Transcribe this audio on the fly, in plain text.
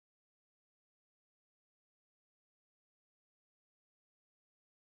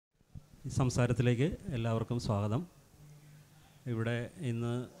ഈ സംസാരത്തിലേക്ക് എല്ലാവർക്കും സ്വാഗതം. ഇവിടെ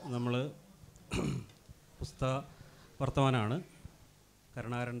ഇന്ന് നമ്മൾ പുസ്തക വർത്തമാനമാണ്.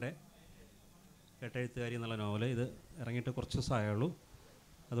 കരുണാകരൻ്റെ കെട്ടെഴുത്തുകാരി എന്നുള്ള നോവൽ. ഇത് ഇറങ്ങിയിട്ട് കുറച്ച് ദിവസമായുള്ളൂ.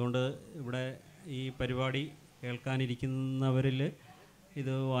 അതുകൊണ്ട് ഇവിടെ ഈ പരിപാടി കേൾക്കാനിരിക്കുന്നവരിൽ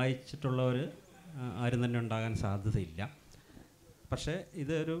ഇത് വായിച്ചിട്ടുള്ളവർ ആരും തന്നെ ഉണ്ടാകാൻ സാധ്യതയില്ല. പക്ഷേ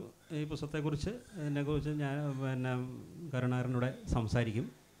ഇതൊരു ഈ പുസ്തകത്തെക്കുറിച്ച് ഇതിനെക്കുറിച്ച് ഞാൻ കരുണാകരനോട് സംസാരിക്കും.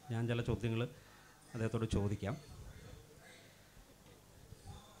 ഞാൻ ചില ചോദ്യങ്ങൾ അദ്ദേഹത്തോട് ചോദിക്കാം.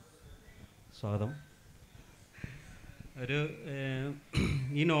 സ്വാഗതം.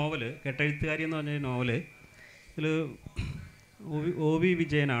 ഈ നോവൽ കെട്ടെഴുത്തുകാരി എന്ന് പറഞ്ഞ നോവൽ ഇതിൽ OV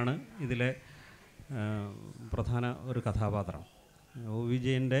വിജയനാണ് ഇതിലെ പ്രധാന ഒരു കഥാപാത്രം. OV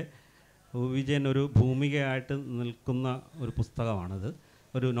വിജയൻ ഒരു ഭൂമികയായിട്ട് നിൽക്കുന്ന ഒരു പുസ്തകമാണിത്,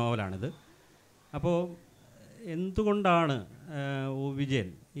 ഒരു നോവലാണിത്. അപ്പോൾ എന്തുകൊണ്ടാണ് വിജയൻ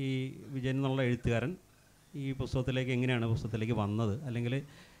എന്നുള്ള എഴുത്തുകാരൻ ഈ പുസ്തകത്തിലേക്ക് വന്നത്, അല്ലെങ്കിൽ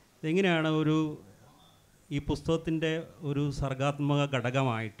എങ്ങനെയാണ് ഈ പുസ്തകത്തിൻ്റെ ഒരു സർഗാത്മക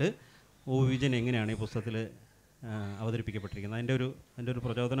ഘടകമായിട്ട് വിജയൻ എങ്ങനെയാണ് ഈ പുസ്തകത്തിൽ അവതരിപ്പിക്കപ്പെട്ടിരിക്കുന്നത്, അതിൻ്റെ ഒരു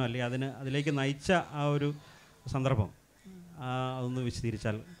പ്രചോദനം അല്ലെങ്കിൽ അതിലേക്ക് നയിച്ച ആ ഒരു സന്ദർഭം അതൊന്ന്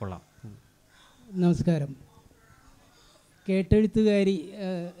വിശദീകരിച്ചാൽ കൊള്ളാം. നമസ്കാരം. കെട്ടെഴുത്തുകാരി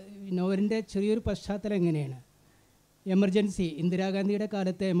നോവലിൻ്റെ ചെറിയൊരു പശ്ചാത്തലം എങ്ങനെയാണ്? ഇന്ദിരാഗാന്ധിയുടെ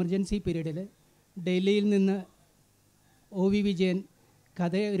കാലത്തെ എമർജൻസി പീരീഡിൽ ഡൽഹിയിൽ നിന്ന് OV വിജയൻ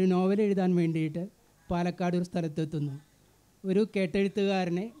ഒരു നോവൽ എഴുതാൻ വേണ്ടിയിട്ട് പാലക്കാട് ഒരു സ്ഥലത്തെത്തുന്നു. ഒരു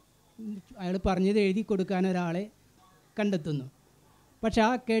കെട്ടെഴുത്തുകാരനെ അയാൾ പറഞ്ഞത് എഴുതി കൊടുക്കാൻ ഒരാളെ കണ്ടെത്തുന്നു. പക്ഷെ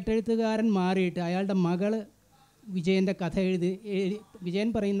ആ കെട്ടെഴുത്തുകാരൻ മാറിയിട്ട് അയാളുടെ മകൾ വിജയൻ്റെ കഥ വിജയൻ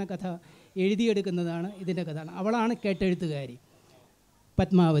പറയുന്ന കഥ എഴുതിയെടുക്കുന്നതാണ് ഇതിൻ്റെ കഥ. അവളാണ് കെട്ടെഴുത്തുകാരി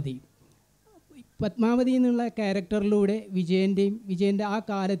പത്മാവതി എന്നുള്ള ക്യാരക്ടറിലൂടെ വിജയൻ്റെ ആ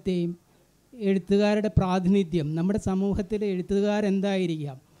കാലത്തെയും എഴുത്തുകാരുടെ പ്രാതിനിധ്യം, നമ്മുടെ സമൂഹത്തിലെ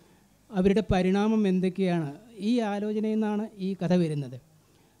എഴുത്തുകാരെന്തായിരിക്കാം, അവരുടെ പരിണാമം എന്തൊക്കെയാണ്, ഈ ആലോചനയിൽ നിന്നാണ് ഈ കഥ വരുന്നത്.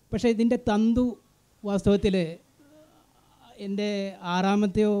 പക്ഷേ ഇതിൻ്റെ തന്തു വാസ്തവത്തിൽ എൻ്റെ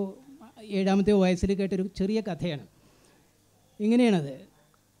 6-ാമത്തെയോ 7-ാമത്തെയോ വയസ്സിൽ കേട്ടൊരു ചെറിയ കഥയാണ്. ഇങ്ങനെയാണത്.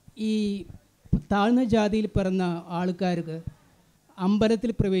 ഈ താഴ്ന്ന ജാതിയിൽ പിറന്ന ആൾക്കാർക്ക്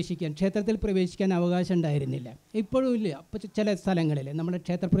അമ്പലത്തിൽ പ്രവേശിക്കാൻ, ക്ഷേത്രത്തിൽ പ്രവേശിക്കാൻ അവകാശം ഉണ്ടായിരുന്നില്ല. ഇപ്പോഴും ഇല്ല. അപ്പോൾ ചില സ്ഥലങ്ങളിൽ നമ്മുടെ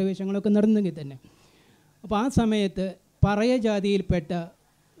ക്ഷേത്രപ്രവേശങ്ങളൊക്കെ നടന്നെങ്കിൽ തന്നെ. അപ്പോൾ ആ സമയത്ത് പറയ ജാതിയിൽപ്പെട്ട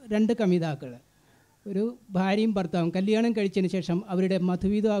 2 കമിതാക്കൾ, ഒരു ഭാര്യയും ഭർത്താവും കല്യാണം കഴിച്ചതിന് ശേഷം അവരുടെ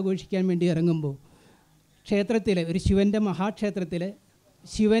മധുവിധം ആഘോഷിക്കാൻ വേണ്ടി ഇറങ്ങുമ്പോൾ ക്ഷേത്രത്തിൽ, ഒരു ശിവൻ്റെ മഹാക്ഷേത്രത്തിൽ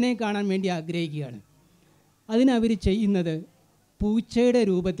ശിവനെ കാണാൻ വേണ്ടി ആഗ്രഹിക്കുകയാണ്. അതിനവർ ചെയ്യുന്നത് പൂച്ചയുടെ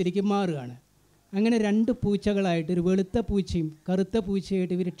രൂപത്തിലേക്ക് മാറുകയാണ്. അങ്ങനെ 2 പൂച്ചകളായിട്ട്, ഒരു വെളുത്ത പൂച്ചയും കറുത്ത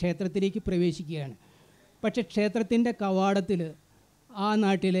പൂച്ചയായിട്ട് ഇവർ ക്ഷേത്രത്തിലേക്ക് പ്രവേശിക്കുകയാണ്. പക്ഷേ ക്ഷേത്രത്തിൻ്റെ കവാടത്തിൽ ആ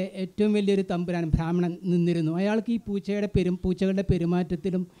നാട്ടിലെ ഏറ്റവും വലിയൊരു തമ്പുരാൻ ബ്രാഹ്മണൻ നിന്നിരുന്നു. അയാൾക്ക് ഈ പൂച്ചകളുടെ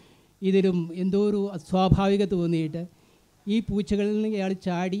പെരുമാറ്റത്തിലും ഇതിലും എന്തോ ഒരു അസ്വാഭാവികത തോന്നിയിട്ട് ഈ പൂച്ചകളിൽ നിന്ന് അയാൾ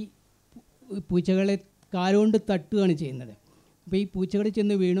ചാടി പൂച്ചകളെ കാലുകൊണ്ട് തട്ടുകയാണ് ചെയ്യുന്നത്. അപ്പോൾ ഈ പൂച്ചകൾ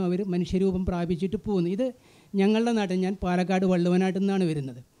ചെന്ന് വീണു, അവർ മനുഷ്യരൂപം പ്രാപിച്ചിട്ട് പോകുന്നു. ഇത് ഞങ്ങളുടെ നാട്ടിൽ, ഞാൻ പാലക്കാട് വള്ളുവനാട്ടിൽ നിന്നാണ്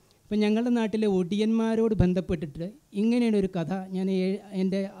വരുന്നത്. അപ്പം ഞങ്ങളുടെ നാട്ടിലെ ഒടിയന്മാരോട് ബന്ധപ്പെട്ടിട്ട് ഇങ്ങനെയാണ് ഒരു കഥ ഞാൻ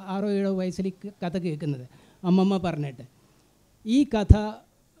എൻ്റെ 6-7 വയസ്സിൽ കഥ കേൾക്കുന്നത്, അമ്മമ്മ പറഞ്ഞിട്ട്. ഈ കഥ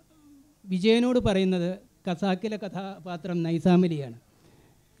വിജയനോട് പറയുന്നത് ഖസാക്കിലെ കഥാപാത്രം നൈസാമലിയാണ്.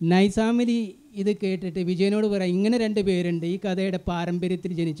 നൈസാമലി ഇത് കേട്ടിട്ട് വിജയനോട് പറയാം, ഇങ്ങനെ 2 പേരുണ്ട് ഈ കഥയുടെ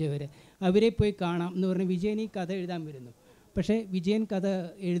പാരമ്പര്യത്തിൽ ജനിച്ചവർ, അവരെ പോയി കാണാം എന്ന് പറഞ്ഞ് വിജയൻ ഈ കഥ എഴുതാൻ വരുന്നു. പക്ഷേ വിജയൻ കഥ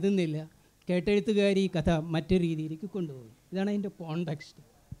എഴുതുന്നില്ല. കെട്ടെഴുത്തുകാരി ഈ കഥ മറ്റൊരു രീതിയിലേക്ക് കൊണ്ടുപോകും. ഇതാണ് അതിൻ്റെ കോണ്ടെക്സ്റ്റ്.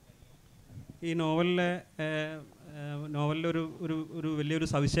 ഈ നോവലിലെ ഒരു വലിയൊരു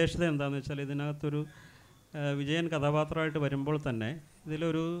സവിശേഷത എന്താണെന്ന് വെച്ചാൽ, ഇതിനകത്തൊരു വിജയൻ കഥാപാത്രമായിട്ട് വരുമ്പോൾ തന്നെ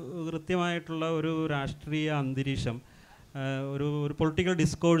ഇതിലൊരു കൃത്യമായിട്ടുള്ള ഒരു രാഷ്ട്രീയ അന്തരീക്ഷം, ഒരു പൊളിറ്റിക്കൽ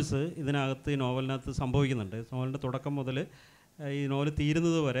ഡിസ്കോഴ്സ് ഇതിനകത്ത്, ഈ നോവലിനകത്ത് സംഭവിക്കുന്നുണ്ട്. നോവലിൻ്റെ തുടക്കം മുതൽ ഈ നോവൽ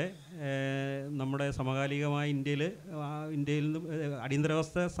തീരുന്നത് വരെ നമ്മുടെ സമകാലികമായ ഇന്ത്യയിൽ നിന്ന്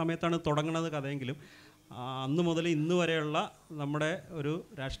അടിയന്തരാവസ്ഥ സമയത്താണ് തുടങ്ങുന്നത് കഥയെങ്കിലും അന്ന് മുതൽ ഇന്ന് വരെയുള്ള നമ്മുടെ ഒരു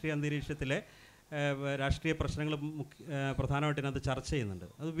രാഷ്ട്രീയ അന്തരീക്ഷത്തിലെ രാഷ്ട്രീയ പ്രശ്നങ്ങൾ പ്രധാനമായിട്ട് ഇതിനകത്ത് ചർച്ച ചെയ്യുന്നുണ്ട്.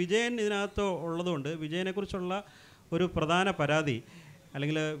 അത് വിജയൻ ഇതിനകത്ത് ഉള്ളതുകൊണ്ട് വിജയനെക്കുറിച്ചുള്ള ഒരു പ്രധാന പരാതി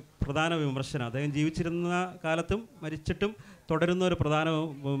അല്ലെങ്കിൽ പ്രധാന വിമർശനം, അദ്ദേഹം ജീവിച്ചിരുന്ന കാലത്തും മരിച്ചിട്ടും തുടരുന്ന ഒരു പ്രധാന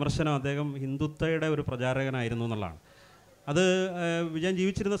വിമർശനം, അദ്ദേഹം ഹിന്ദുത്വയുടെ ഒരു പ്രചാരകനായിരുന്നു എന്നുള്ളതാണ്. അത് വിജയൻ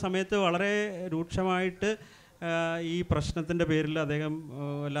ജീവിച്ചിരുന്ന സമയത്ത് വളരെ രൂക്ഷമായിട്ട് ഈ പ്രശ്നത്തിൻ്റെ പേരിൽ അദ്ദേഹം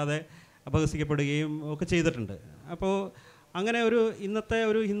അല്ലാതെ അപഹസിക്കപ്പെടുകയും ഒക്കെ ചെയ്തിട്ടുണ്ട്. അപ്പോൾ അങ്ങനെ ഇന്നത്തെ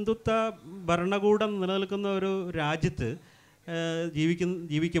ഒരു ഹിന്ദുത്വ ഭരണകൂടം നിലനിൽക്കുന്ന ഒരു രാജ്യത്ത്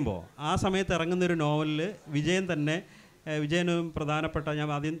ജീവിക്കുമ്പോൾ ആ സമയത്ത് ഇറങ്ങുന്നൊരു നോവലിൽ വിജയൻ തന്നെ വിജയനും പ്രധാനപ്പെട്ട, ഞാൻ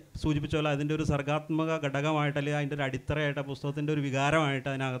ആദ്യം സൂചിപ്പിച്ച പോലെ അതിൻ്റെ ഒരു സർഗാത്മക ഘടകമായിട്ട് അല്ലെങ്കിൽ അതിൻ്റെ ഒരു അടിത്തറയായിട്ട് പുസ്തകത്തിൻ്റെ ഒരു വികാരമായിട്ട്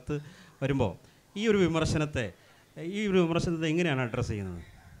അതിനകത്ത് വരുമ്പോൾ ഈ ഒരു വിമർശനത്തെ എങ്ങനെയാണ് അഡ്രസ്സ് ചെയ്യുന്നത്?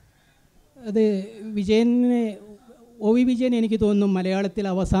 അത് വിജയനെ, ഒ.വി. വിജയൻ എനിക്ക് തോന്നുന്നു മലയാളത്തിൽ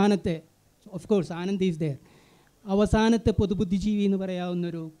അവസാനത്തെ, of course Anand is there, അവസാനത്തെ പൊതുബുദ്ധിജീവി എന്ന്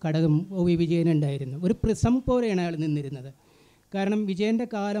പറയാവുന്നൊരു ഘടകം ഒ.വി. വിജയനുണ്ടായിരുന്നു. ഒരു പ്രിസം പോലെയാണ് അയാൾ നിന്നിരുന്നത്. കാരണം വിജയൻ്റെ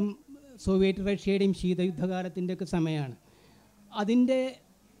കാലം സോവിയറ്റ് റഷ്യയുടെയും ശീതയുദ്ധകാലത്തിൻ്റെയൊക്കെ സമയമാണ്. അതിൻ്റെ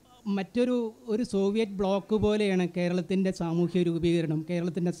ഒരു സോവിയറ്റ് ബ്ലോക്ക് പോലെയാണ് കേരളത്തിൻ്റെ സാമൂഹ്യ രൂപീകരണം,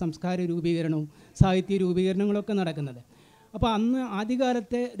 കേരളത്തിൻ്റെ സംസ്കാര രൂപീകരണവും സാഹിത്യ രൂപീകരണങ്ങളൊക്കെ നടക്കുന്നത്. അപ്പോൾ അന്ന്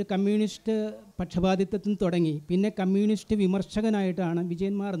ആദ്യകാലത്തെ ഒരു കമ്മ്യൂണിസ്റ്റ് പക്ഷപാതിത്വത്തിൽ തുടങ്ങി പിന്നെ കമ്മ്യൂണിസ്റ്റ് വിമർശകനായിട്ടാണ്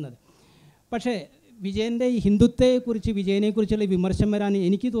വിജയൻ മാറുന്നത്. പക്ഷേ വിജയൻ്റെ ഈ ഹിന്ദുത്വത്തെക്കുറിച്ച്, വിജയനെക്കുറിച്ചുള്ള വിമർശനം വരാൻ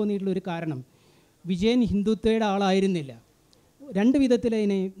എനിക്ക് തോന്നിയിട്ടുള്ളൊരു കാരണം, വിജയൻ ഹിന്ദുത്വയുടെ ആളായിരുന്നില്ല. രണ്ട് വിധത്തിൽ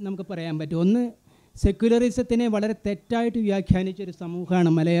അതിനെ നമുക്ക് പറയാൻ പറ്റും. ഒന്ന്, സെക്യുലറിസത്തിനെ വളരെ തെറ്റായിട്ട് വ്യാഖ്യാനിച്ചൊരു സമൂഹമാണ്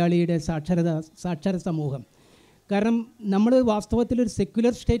മലയാളിയുടെ സാക്ഷര സമൂഹം. കാരണം നമ്മൾ വാസ്തവത്തിലൊരു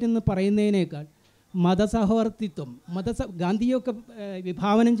സെക്യുലർ സ്റ്റേറ്റ് എന്ന് പറയുന്നതിനേക്കാൾ മതസഹവർത്തിത്വം, ഗാന്ധിയൊക്കെ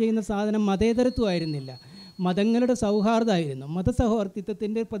വിഭാവനം ചെയ്യുന്ന സാധനം മതേതരത്വമായിരുന്നില്ല, മതങ്ങളുടെ സൗഹാർദ്ദമായിരുന്നു.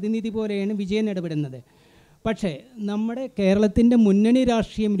 മതസഹവർത്തിത്വത്തിൻ്റെ പ്രതിനിധി പോലെയാണ് വിജയൻ ഇടപെടുന്നത്. പക്ഷേ നമ്മുടെ കേരളത്തിൻ്റെ മുന്നണി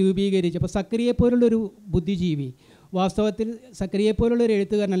രാഷ്ട്രീയം രൂപീകരിച്ചപ്പോൾ സക്കരിയെപ്പോലുള്ളൊരു ബുദ്ധിജീവി, വാസ്തവത്തിൽ സക്കരിയെപ്പോലുള്ളൊരു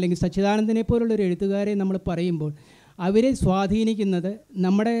എഴുത്തുകാരൻ അല്ലെങ്കിൽ സച്ചിദാനന്ദനെ പോലുള്ളൊരു എഴുത്തുകാരെ നമ്മൾ പറയുമ്പോൾ അവരെ സ്വാധീനിക്കുന്നത്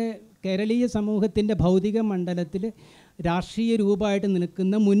നമ്മുടെ കേരളീയ സമൂഹത്തിൻ്റെ ഭൗതിക മണ്ഡലത്തിൽ രാഷ്ട്രീയ രൂപമായിട്ട്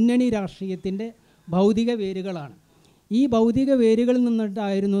നിൽക്കുന്ന മുന്നണി രാഷ്ട്രീയത്തിൻ്റെ ഭൗതിക വേരുകളാണ്. ഈ ഭൗതിക വേരുകളിൽ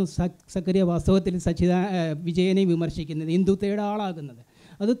നിന്നിട്ടായിരുന്നു സക്കരിയ വാസ്തവത്തിൽ വിജയനെ വിമർശിക്കുന്നത്, ഹിന്ദുത്വയുടെ ആളാകുന്നത്.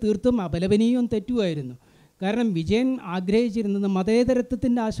 അത് തീർത്തും അപലപനീയവും തെറ്റുമായിരുന്നു. കാരണം വിജയൻ ആഗ്രഹിച്ചിരുന്നത്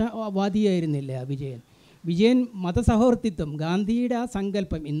മതേതരത്വത്തിൻ്റെ ആശാവാദിയായിരുന്നില്ല വിജയൻ മതസഹവർത്തിത്വം, ഗാന്ധിയുടെ ആ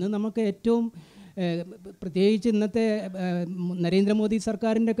സങ്കല്പം. ഇന്ന് നമുക്ക് ഏറ്റവും പ്രത്യേകിച്ച് ഇന്നത്തെ നരേന്ദ്രമോദി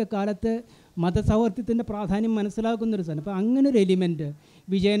സർക്കാരിൻ്റെയൊക്കെ കാലത്ത് മതസൗഹാർദ്ദത്തിൻ്റെ പ്രാധാന്യം മനസ്സിലാക്കുന്നൊരു സാധനം. അപ്പോൾ അങ്ങനൊരു എലിമെൻറ്റ്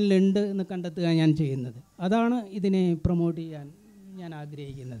വിജയനിലുണ്ട് എന്ന് കണ്ടെത്തുക ഞാൻ ചെയ്യുന്നത്. അതാണ് ഇതിനെ പ്രൊമോട്ട് ചെയ്യാൻ ഞാൻ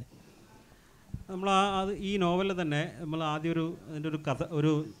ആഗ്രഹിക്കുന്നത്. നമ്മൾ ഈ നോവലിൽ തന്നെ നമ്മൾ ആദ്യം അതിൻ്റെ ഒരു കഥ,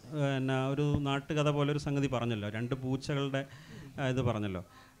 ഒരു നാട്ടുകഥ പോലെ ഒരു സംഗതി പറഞ്ഞല്ലോ, രണ്ട് പൂച്ചകളുടെ ഇത് പറഞ്ഞല്ലോ.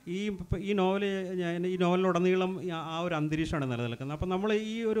 ഈ നോവലിലുടനീളം ആ ഒരു അന്തരീക്ഷമാണ് നിലനിൽക്കുന്നത്. അപ്പം നമ്മൾ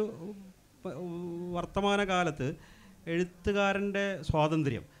ഈ ഒരു വർത്തമാനകാലത്ത് എഴുത്തുകാരൻ്റെ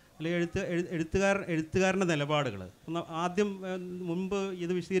സ്വാതന്ത്ര്യം അല്ലെങ്കിൽ എഴുത്തുകാരൻ്റെ നിലപാടുകൾ മുമ്പ്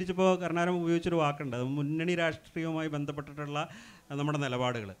ഇത് വിശദീകരിച്ചപ്പോൾ കരുണാകരൻ ഉപയോഗിച്ചൊരു വാക്കുണ്ട്, അത് മുന്നണി രാഷ്ട്രീയവുമായി ബന്ധപ്പെട്ടിട്ടുള്ള നമ്മുടെ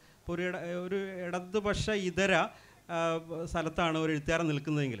നിലപാടുകൾ. ഇപ്പോൾ ഒരു ഇടതുപക്ഷ ഇതര സ്ഥലത്താണ് ഒരു എഴുത്തുകാരൻ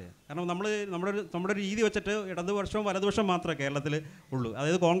നിൽക്കുന്നതെങ്കിൽ, കാരണം നമ്മുടെ രീതി വെച്ചിട്ട് ഇടതുപക്ഷവും വലതുപക്ഷം മാത്രമേ കേരളത്തിൽ ഉള്ളൂ.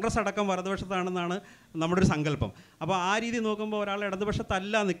 അതായത് കോൺഗ്രസ് അടക്കം വലതുപക്ഷത്താണെന്നാണ് നമ്മുടെ ഒരു സങ്കല്പം. അപ്പോൾ ആ രീതി നോക്കുമ്പോൾ ഒരാൾ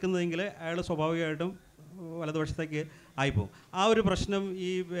ഇടതുപക്ഷത്തല്ല നിൽക്കുന്നതെങ്കിൽ അയാൾ സ്വാഭാവികമായിട്ടും വലതുപക്ഷത്തേക്ക് ആയിപ്പോവും. ആ ഒരു പ്രശ്നം ഈ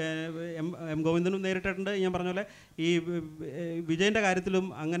എം ഗോവിന്ദനും നേരിട്ടിട്ടുണ്ട്. ഞാൻ പറഞ്ഞ പോലെ ഈ വിജയൻ്റെ കാര്യത്തിലും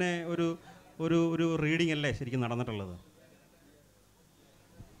അങ്ങനെ ഒരു റീഡിംഗ് അല്ലേ ശരിക്കും നടന്നിട്ടുള്ളത്?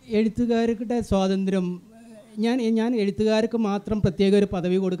 എഴുത്തുകാരുടെ സ്വാതന്ത്ര്യം, ഞാൻ എഴുത്തുകാർക്ക് മാത്രം പ്രത്യേക ഒരു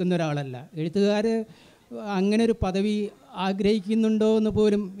പദവി കൊടുക്കുന്ന ഒരാളല്ല. എഴുത്തുകാർ അങ്ങനെ ഒരു പദവി ആഗ്രഹിക്കുന്നുണ്ടോ എന്ന്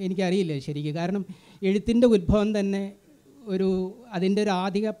പോലും എനിക്കറിയില്ല ശരിക്കും. കാരണം എഴുത്തിൻ്റെ ഉത്ഭവം തന്നെ അതിൻ്റെ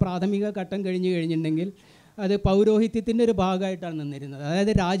ഒരു പ്രാഥമിക ഘട്ടം കഴിഞ്ഞിട്ടുണ്ടെങ്കിൽ അത് പൗരോഹിത്യത്തിൻ്റെ ഒരു ഭാഗമായിട്ടാണ് നിന്നിരുന്നത്.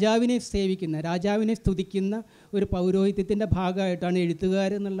 അതായത് രാജാവിനെ സേവിക്കുന്ന, രാജാവിനെ സ്തുതിക്കുന്ന ഒരു പൗരോഹിത്യത്തിൻ്റെ ഭാഗമായിട്ടാണ്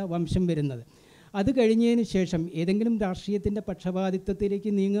എഴുത്തുകാരെന്നുള്ള വംശം വരുന്നത്. അത് കഴിഞ്ഞതിന് ശേഷം ഏതെങ്കിലും രാഷ്ട്രീയത്തിൻ്റെ പക്ഷപാതിത്വത്തിലേക്ക്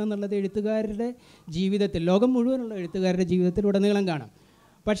നീങ്ങുക എന്നുള്ളത് എഴുത്തുകാരുടെ ജീവിതത്തിൽ, ലോകം മുഴുവനുള്ള എഴുത്തുകാരുടെ ജീവിതത്തിൽ ഉടനീളം കാണാം.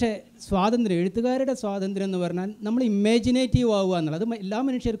 പക്ഷേ എഴുത്തുകാരുടെ സ്വാതന്ത്ര്യം എന്ന് പറഞ്ഞാൽ നമ്മൾ ഇമാജിനേറ്റീവ് ആവുക എന്നുള്ളത് അത് എല്ലാ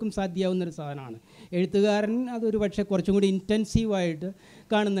മനുഷ്യർക്കും സാധ്യമാവുന്നൊരു സാധനമാണ്. എഴുത്തുകാരൻ അതൊരു പക്ഷേ കുറച്ചും കൂടി ഇൻറ്റൻസീവായിട്ട്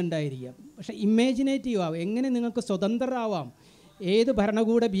കാണുന്നുണ്ടായിരിക്കാം. പക്ഷേ ഇമാജിനേറ്റീവ് ആവുക, എങ്ങനെ നിങ്ങൾക്ക് സ്വതന്ത്രരാവാം, ഏത്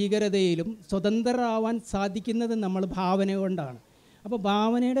ഭരണകൂട ഭീകരതയിലും സ്വതന്ത്രരാവാൻ സാധിക്കുന്നത് നമ്മൾ ഭാവന കൊണ്ടാണ്. അപ്പോൾ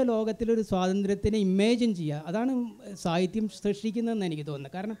ഭാവനയുടെ ലോകത്തിലൊരു സ്വാതന്ത്ര്യത്തിനെ ഇമേജിൻ ചെയ്യുക, അതാണ് സാഹിത്യം സൃഷ്ടിക്കുന്നതെന്ന് എനിക്ക്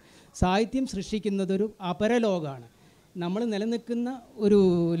തോന്നുന്നത്. കാരണം സാഹിത്യം സൃഷ്ടിക്കുന്നതൊരു അപരലോകമാണ്. നമ്മൾ നിലനിൽക്കുന്ന ഒരു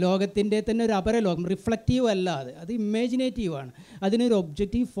ലോകത്തിൻ്റെ തന്നെ ഒരു അപരലോകം, റിഫ്ലക്റ്റീവ് അല്ലാതെ അത് ഇമാജിനേറ്റീവാണ്. അതിനൊരു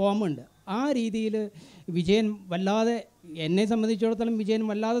ഒബ്ജക്റ്റീവ് ഫോമുണ്ട്. ആ രീതിയിൽ വിജയൻ എന്നെ സംബന്ധിച്ചിടത്തോളം വിജയൻ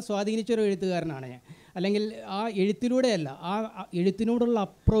വല്ലാതെ സ്വാധീനിച്ചൊരു എഴുത്തുകാരനാണ് ഞാൻ. അല്ലെങ്കിൽ ആ എഴുത്തിലൂടെയല്ല, ആ എഴുത്തിനോടുള്ള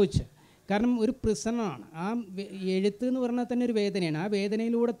അപ്രോച്ച്. കാരണം ഒരു പ്രിസണാണ് ആ എഴുത്ത് എന്ന് പറഞ്ഞാൽ തന്നെ ഒരു വേദനയാണ്. ആ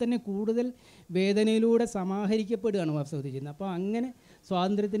വേദനയിലൂടെ തന്നെ കൂടുതൽ വേദനയിലൂടെ സമാഹരിക്കപ്പെടുകയാണ് വാസ്തവത്തിൽ ചെയ്യുന്നത്. അപ്പോൾ അങ്ങനെ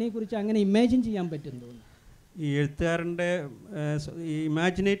സ്വാതന്ത്ര്യത്തിനെക്കുറിച്ച് അങ്ങനെ ഇമാജിൻ ചെയ്യാൻ പറ്റും തോന്നുന്നു. ഈ എഴുത്തുകാരൻ്റെ ഈ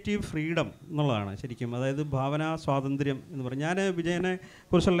ഇമാജിനേറ്റീവ് ഫ്രീഡം എന്നുള്ളതാണ് ശരിക്കും, അതായത് ഭാവനാ സ്വാതന്ത്ര്യം എന്ന് പറയും. ഞാൻ വിജയനെ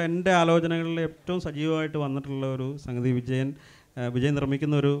കുറിച്ചുള്ള എൻ്റെ ആലോചനകളിൽ ഏറ്റവും സജീവമായിട്ട് വന്നിട്ടുള്ള ഒരു സംഗതി, വിജയൻ വിജയൻ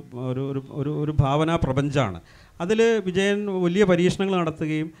നിർമ്മിക്കുന്ന ഒരു ഒരു ഒരു ഒരു ഭാവനാ പ്രപഞ്ചമാണ്. അതിൽ വിജയൻ വലിയ പരീക്ഷണങ്ങൾ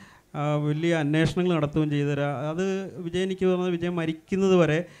നടത്തുകയും വലിയ അന്വേഷണങ്ങൾ നടത്തുകയും ചെയ്തുതരാ. അത് വിജയൻ, എനിക്ക് തോന്നുന്നത് വിജയൻ മരിക്കുന്നത്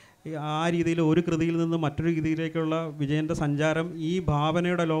വരെ ആ രീതിയിൽ ഒരു കൃതിയിൽ നിന്ന് മറ്റൊരു കൃതിയിലേക്കുള്ള വിജയൻ്റെ സഞ്ചാരം ഈ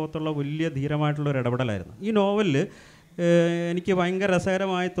ഭാവനയുടെ ലോകത്തുള്ള വലിയ ധീരമായിട്ടുള്ള ഒരു ഇടപെടലായിരുന്നു. ഈ നോവലിൽ എനിക്ക് ഭയങ്കര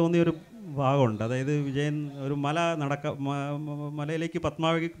രസകരമായി തോന്നിയൊരു ഭാഗമുണ്ട്. അതായത് വിജയൻ ഒരു മലയിലേക്ക്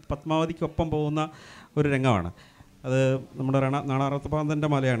പത്മാവതിക്കൊപ്പം പോകുന്ന ഒരു രംഗമാണ്. അത് നമ്മുടെ നാണാറത്തുപാന്തൻ്റെ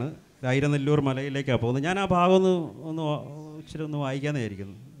മലയാണ്, രായിരനെല്ലൂർ മലയിലേക്കാണ് പോകുന്നത്. ഞാൻ ആ ഭാഗം ഇച്ചിരി ഒന്ന് വായിക്കാമെന്ന്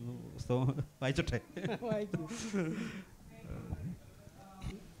വിചാരിക്കുന്നു. പുസ്തകം വായിച്ചോട്ടെ.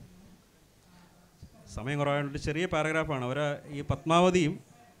 സമയം കുറവായതുകൊണ്ട് ചെറിയ പാരഗ്രാഫാണ്. ഈ പത്മാവതിക്ക്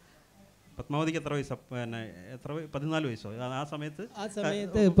എത്ര വയസ്സ്, പിന്നെ 14 വയസ്സോ ആ സമയത്ത്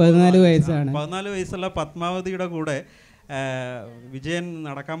 14 വയസ്സാണ്. 14 വയസ്സുള്ള പത്മാവതിയുടെ കൂടെ വിജയൻ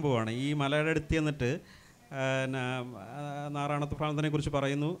നടക്കാൻ പോവാണ്. ഈ മലയുടെ അടുത്ത് ചെന്നിട്ട് നാരായണത്തുപാന്തനെ കുറിച്ച്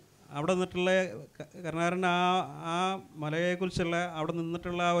പറയുന്നു. അവിടെ നിന്നിട്ടുള്ള കരുണാകരൻ ആ മലയെക്കുറിച്ചുള്ള അവിടെ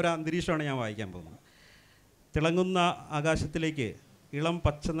നിന്നിട്ടുള്ള ഒരു അന്തരീക്ഷമാണ് ഞാൻ വായിക്കാൻ പോകുന്നത്. തിളങ്ങുന്ന ആകാശത്തിലേക്ക് ഇളം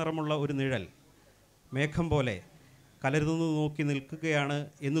പച്ച നിറമുള്ള ഒരു നിഴൽ മേഘം പോലെ കലരുന്നു നോക്കി നിൽക്കുകയാണ്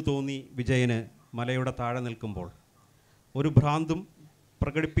എന്ന് തോന്നി വിജയന് മലയുടെ താഴെ നിൽക്കുമ്പോൾ. ഒരു ഭ്രാന്തും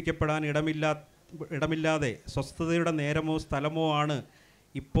പ്രകടിപ്പിക്കപ്പെടാൻ ഇടമില്ലാതെ സ്വസ്ഥതയുടെ നേരമോ സ്ഥലമോ ആണ്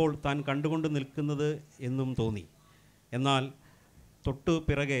ഇപ്പോൾ താൻ കണ്ടുകൊണ്ട് നിൽക്കുന്നത് എന്നും തോന്നി. എന്നാൽ തൊട്ടു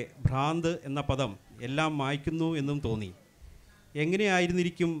പിറകെ ഭ്രാന്ത് എന്ന പദം എല്ലാം മായ്ക്കുന്നു എന്നും തോന്നി.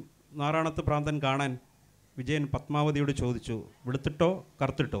 എങ്ങനെയായിരുന്നിരിക്കും നാറാണത്ത് ഭ്രാന്തൻ കാണാൻ? വിജയൻ പത്മാവതിയോട് ചോദിച്ചു. വെളുത്തിട്ടോ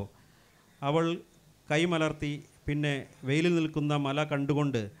കറുത്തിട്ടോ? അവൾ കൈമലർത്തി. പിന്നെ വെയിലിൽ നിൽക്കുന്ന മല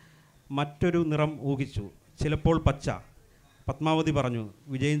കണ്ടുകൊണ്ട് മറ്റൊരു നിറം ഊഹിച്ചു. ചിലപ്പോൾ പച്ച. പത്മാവതി പറഞ്ഞു.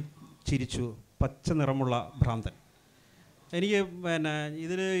 വിജയൻ ചിരിച്ചു. പച്ച നിറമുള്ള ഭ്രാന്തൻ. എനിക്ക് പിന്നെ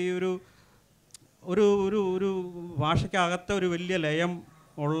ഇതിൽ ഈ ഒരു ഒരു ഒരു ഒരു ഭാഷയ്ക്കകത്ത ഒരു വലിയ ലയം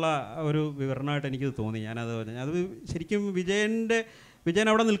ഉള്ള ഒരു വിവരണമായിട്ട് എനിക്കത് തോന്നി. ഞാനത് അത് ശരിക്കും വിജയൻ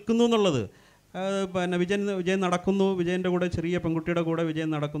അവിടെ നിൽക്കുന്നു എന്നുള്ളത്, പിന്നെ വിജയൻ നടക്കുന്നു, വിജയൻ്റെ കൂടെ ചെറിയ പെൺകുട്ടിയുടെ കൂടെ വിജയൻ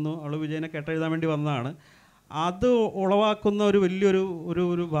നടക്കുന്നു. അവൾ വിജയനെ കേട്ടെഴുതാൻ വേണ്ടി വന്നതാണ്. അത് ഉളവാക്കുന്ന ഒരു വലിയൊരു ഒരു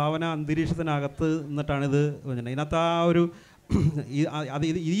ഒരു ഭാവന അന്തരീക്ഷത്തിനകത്ത് നിന്നിട്ടാണിത്. ഇതിനകത്ത് ആ ഒരു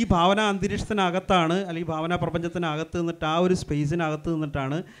ഈ ഭാവന അന്തരീക്ഷത്തിനകത്താണ്, അല്ലെങ്കിൽ ഭാവന പ്രപഞ്ചത്തിനകത്ത് നിന്നിട്ട് ആ ഒരു സ്പേസിനകത്ത്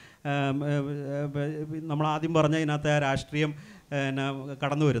നിന്നിട്ടാണ് നമ്മളാദ്യം പറഞ്ഞ ഇതിനകത്ത് ആ രാഷ്ട്രീയം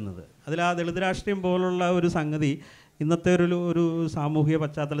കടന്നു വരുന്നത്. അതിൽ ആ ദളിത് രാഷ്ട്രീയം പോലുള്ള ഒരു സംഗതി ഇന്നത്തെ ഒരു സാമൂഹിക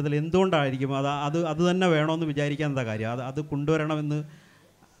പശ്ചാത്തലത്തിൽ എന്തുകൊണ്ടായിരിക്കും അത് തന്നെ വേണമെന്ന് വിചാരിക്കാൻ എന്താ കാര്യം? അത് കൊണ്ടുവരണമെന്ന്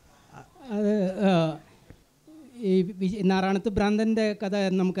ഈ നാറാണത്ത് ഭ്രാന്തൻ്റെ കഥ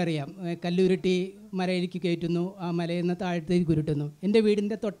നമുക്കറിയാം. കല്ലുരുട്ടി മലയിലേക്ക് കയറ്റുന്നു, ആ മലയിൽ നിന്ന് താഴത്തേക്ക് ഉരുട്ടുന്നു. എൻ്റെ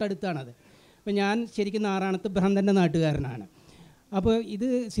വീടിൻ്റെ തൊട്ടടുത്താണത്. അപ്പോൾ ഞാൻ ശരിക്കും നാറാണത്ത് ഭ്രാന്തൻ്റെ നാട്ടുകാരനാണ്. അപ്പോൾ ഇത്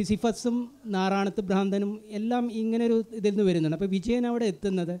സിസിഫസും നാറാണത്ത് ഭ്രാന്തനും എല്ലാം ഇങ്ങനൊരു ഇതിൽ നിന്ന് വരുന്നുണ്ട്. അപ്പോൾ വിജയൻ അവിടെ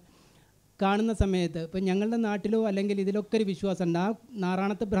എത്തുന്നത് കാണുന്ന സമയത്ത് ഇപ്പോൾ ഞങ്ങളുടെ നാട്ടിലോ അല്ലെങ്കിൽ ഇതിലൊക്കെ ഒരു വിശ്വാസമുണ്ട്, ആ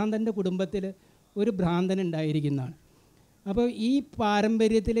നാറാണത്ത് ഭ്രാന്തൻ്റെ കുടുംബത്തിൽ ഒരു ഭ്രാന്തൻ ഉണ്ടായിരിക്കുന്നതാണ്. അപ്പോൾ ഈ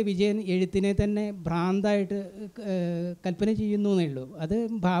പാരമ്പര്യത്തിൽ വിജയൻ എഴുത്തിനെ തന്നെ ഭ്രാന്തായിട്ട് കൽപ്പന ചെയ്യുന്നു എന്നേ ഉള്ളൂ. അത്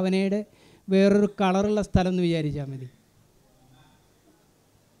ഭാവനയുടെ വേറൊരു കളറുള്ള സ്ഥലം എന്ന് വിചാരിച്ചാൽ മതി.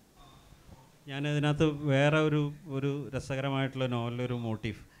 ഞാനതിനകത്ത് വേറെ ഒരു രസകരമായിട്ടുള്ള നോവലിലൊരു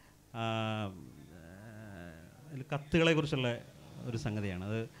മോട്ടീഫ് കത്തുകളെ കുറിച്ചുള്ള ഒരു സംഗതിയാണ്.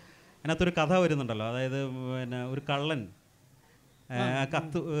 അത് അതിനകത്തൊരു കഥ വരുന്നുണ്ടല്ലോ. അതായത് പിന്നെ ഒരു കള്ളൻ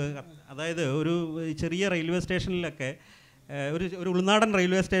അതായത് ഒരു ചെറിയ റെയിൽവേ സ്റ്റേഷനിലൊക്കെ ഒരു ഉൾനാടൻ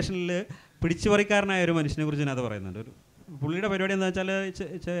റെയിൽവേ സ്റ്റേഷനിൽ പിടിച്ചുപറിക്കാരനായ ഒരു മനുഷ്യനെ കുറിച്ച് ഇതിനകത്ത് പറയുന്നുണ്ട്. പുള്ളിയുടെ പരിപാടി എന്താ വെച്ചാൽ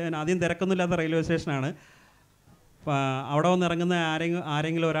ആദ്യം തിരക്കൊന്നുമില്ലാത്ത റെയിൽവേ സ്റ്റേഷനാണ്. അവിടെ വന്ന് ഇറങ്ങുന്ന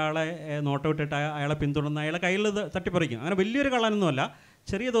ആരെങ്കിലും ഒരാളെ നോട്ടം ഇട്ടിട്ട് അയാളെ പിന്തുടർന്ന് അയാളെ കയ്യിൽ തട്ടിപ്പറിക്കും. അങ്ങനെ വലിയൊരു കള്ളനൊന്നുമല്ല,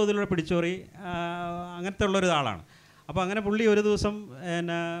 ചെറിയ തോതിലുള്ള പിടിച്ചുപറി അങ്ങനത്തെ ഉള്ളൊരാളാണ്. അപ്പോൾ അങ്ങനെ പുള്ളി ഒരു ദിവസം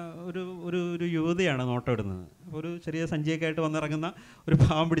ഒരു യുവതിയാണ് നോട്ടം ഇടുന്നത്. അപ്പോൾ ഒരു ചെറിയ സഞ്ചിയൊക്കെ ആയിട്ട് വന്നിറങ്ങുന്ന ഒരു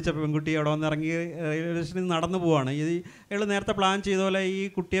പാവം പിടിച്ച പെൺകുട്ടി അവിടെ വന്നിറങ്ങി റെയിൽവേ സ്റ്റേഷനിൽ നടന്നു പോവുകയാണ്. അയാൾ നേരത്തെ പ്ലാൻ ചെയ്ത പോലെ ഈ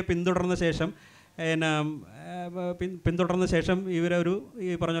കുട്ടിയെ പിന്തുടർന്ന ശേഷം ഈ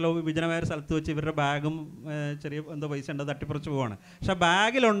പറഞ്ഞല്ലോ വിജനമായ സ്ഥലത്ത് വെച്ച് ഇവരുടെ ബാഗും ചെറിയ എന്തോ പൈസ ഉണ്ട് തട്ടിപ്പറിച്ച് പോവാണ്. പക്ഷേ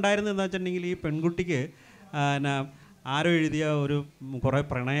ബാഗിലുണ്ടായിരുന്നത് എന്താ വെച്ചിട്ടുണ്ടെങ്കിൽ ഈ പെൺകുട്ടിക്ക് ആരോ എഴുതിയ കുറേ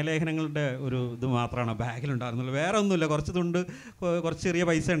പ്രണയലേഖനങ്ങളുടെ ഒരു ഇത് മാത്രമാണ് ബാഗിലുണ്ടായിരുന്നുള്ളൂ. വേറെ ഒന്നുമില്ല, കുറച്ച് ചെറിയ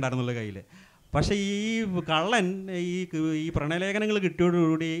പൈസ ഉണ്ടായിരുന്നുള്ളൂ കയ്യിൽ. പക്ഷേ ഈ കള്ളൻ ഈ പ്രണയലേഖനങ്ങൾ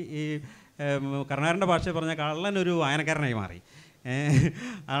കിട്ടിയോടുകൂടി ഈ കരുണാകരൻ്റെ ഭാഷയിൽ പറഞ്ഞ കള്ളൻ ഒരു വായനക്കാരനായി മാറി.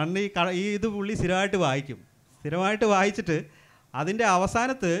 ഇത് പുള്ളി സ്ഥിരമായിട്ട് വായിച്ചിട്ട് അതിൻ്റെ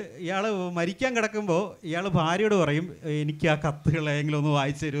അവസാനത്ത് ഇയാൾ മരിക്കാൻ കിടക്കുമ്പോൾ ഇയാൾ ഭാര്യയോട് പറയും, എനിക്ക് ആ കത്തുകളെങ്കിലും ഒന്ന്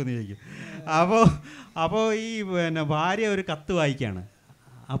വായിച്ചു തരുമെന്ന് ചോദിക്കും. അപ്പോൾ ഈ ഭാര്യ ഒരു കത്ത് വായിക്കുകയാണ്.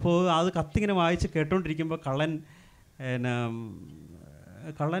 അപ്പോൾ അത് കത്തിങ്ങനെ വായിച്ച് കേട്ടോണ്ടിരിക്കുമ്പോൾ കള്ളൻ പിന്നെ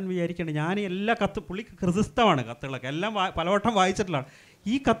കള്ളൻ വിചാരിക്കേണ്ട ഞാൻ എല്ലാ പുള്ളി ഹൃദയസ്ഥമാണ് കത്തുകളൊക്കെ എല്ലാം പലവട്ടം വായിച്ചിട്ടുള്ളതാണ്.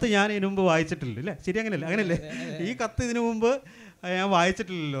 ഈ കത്ത് ഞാൻ ഇതിനു മുമ്പ് വായിച്ചിട്ടില്ല അല്ലേ? ശരി, അങ്ങനെയല്ലേ? ഈ കത്ത് ഇതിനു മുമ്പ് ഞാൻ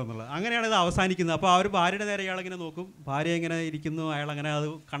വായിച്ചിട്ടില്ലല്ലോ എന്നുള്ളത്. അങ്ങനെയാണ് ഇത് അവസാനിക്കുന്നത്. അപ്പോൾ അവർ ഭാര്യയുടെ നേരെ ഇയാളിങ്ങനെ നോക്കും, ഭാര്യ ഇങ്ങനെ ഇരിക്കുന്നു, അയാളങ്ങനെ അത്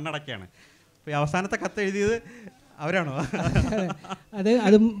കണ്ണടക്കുകയാണ്. അപ്പോൾ ഈ അവസാനത്തെ കത്ത് എഴുതിയത് അവരാണോ?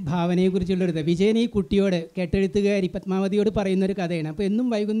 അതും ഭാവനയെക്കുറിച്ചുള്ളൊരു വിജയൻ ഈ കുട്ടിയോട് കെട്ടെഴുത്തുകാരി പത്മാവതിയോട് പറയുന്നൊരു കഥയാണ്. അപ്പോൾ എന്നും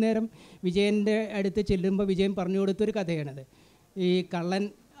വൈകുന്നേരം വിജയൻ്റെ അടുത്ത് ചെല്ലുമ്പോൾ വിജയൻ പറഞ്ഞു കൊടുത്തൊരു കഥയാണത്. ഈ കള്ളൻ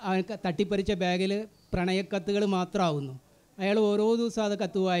തട്ടിപ്പറിച്ച ബാഗിൽ പ്രണയക്കത്തുകൾ മാത്രമാവുന്നു. അയാൾ ഓരോ ദിവസം അത്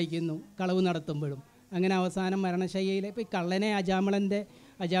കത്ത് വായിക്കുന്നു കളവ് നടത്തുമ്പോഴും. അങ്ങനെ അവസാനം മരണശയ്യയിൽ ഇപ്പോൾ ഈ കള്ളനെ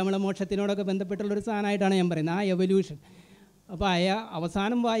അജാമിള മോക്ഷത്തിനോടൊക്കെ ബന്ധപ്പെട്ടുള്ളൊരു സാധനമായിട്ടാണ് ഞാൻ പറയുന്നത്, ആ എവല്യൂഷൻ. അപ്പോൾ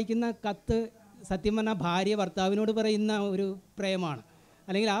അവസാനം വായിക്കുന്ന കത്ത് സത്യം പറഞ്ഞാൽ ഭാര്യ ഭർത്താവിനോട് പറയുന്ന ഒരു പ്രേമമാണ്,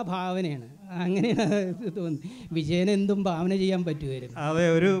 അല്ലെങ്കിൽ ആ ഭാവനയാണ്. അങ്ങനെയാണ് തോന്നുന്നത്. വിജയന് എന്തും ഭാവന ചെയ്യാൻ പറ്റുമായിരുന്നു. അതെ,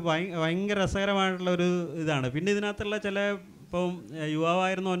 ഒരു ഭയങ്കര രസകരമായിട്ടുള്ളൊരു ഇതാണ്. പിന്നെ ഇതിനകത്തുള്ള ചില ഇപ്പം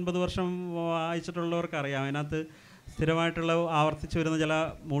യുവാവായിരുന്ന 9 വർഷം വായിച്ചിട്ടുള്ളവർക്ക് അറിയാം, അതിനകത്ത് സ്ഥിരമായിട്ടുള്ള ആവർത്തിച്ച് വരുന്ന ചില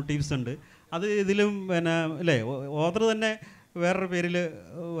മോട്ടീവ്സ് ഉണ്ട്. അത് ഇതിലും പിന്നെ അല്ലേ ഓതർ തന്നെ വേറൊരു പേരിൽ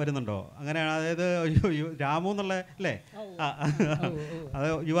വരുന്നുണ്ടോ? അങ്ങനെയാണ്, അതായത് രാമു എന്നുള്ള അല്ലേ? അത്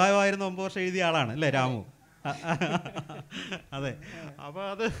യുവാവായിരുന്ന 9 വർഷം എഴുതിയ ആളാണ് അല്ലേ രാമു? അതെ. അപ്പോൾ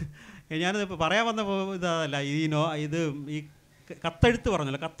അത് ഞാനിപ്പോൾ പറയാൻ വന്ന ഇതല്ല, ഇത് ഈ കത്തെഴുത്ത്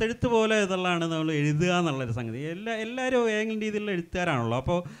പറഞ്ഞല്ലോ, കത്തെഴുത്ത് പോലെ ഇതുള്ളതാണ് നമ്മൾ എഴുതുക എന്നുള്ളൊരു സംഗതി. എല്ലാവരും ഏതെങ്കിലും രീതിയിലുള്ള എഴുത്തുകാരാണല്ലോ.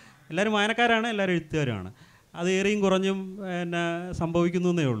 അപ്പോൾ എല്ലാവരും വായനക്കാരാണ്, എല്ലാവരും എഴുത്തുകാരുമാണ്. അത് ഏറിയും കുറഞ്ഞും പിന്നെ സംഭവിക്കുന്നു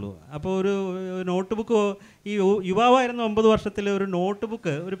എന്നേ ഉള്ളൂ. അപ്പോൾ ഒരു നോട്ട് ബുക്ക്, ഈ യുവാവായിരുന്ന 9 വർഷത്തിൽ ഒരു നോട്ട്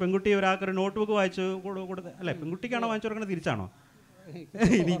ബുക്ക്, ഒരു പെൺകുട്ടി ഒരാൾക്കൊരു നോട്ട് ബുക്ക് വായിച്ച് കൊടുത്ത് അല്ലേ, പെൺകുട്ടിക്കാണോ വാങ്ങിച്ചു കൊടുക്കുന്നത് തിരിച്ചാണോ?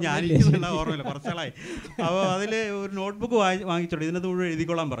 ഇനി ഞാനിരിക്കുന്നുള്ള ഓർമ്മയില്ല, കുറച്ചാളായി. അപ്പോൾ അതിൽ ഒരു നോട്ട് ബുക്ക് വാങ്ങിച്ചോളൂ, ഇതിനകത്ത് മുഴുവൻ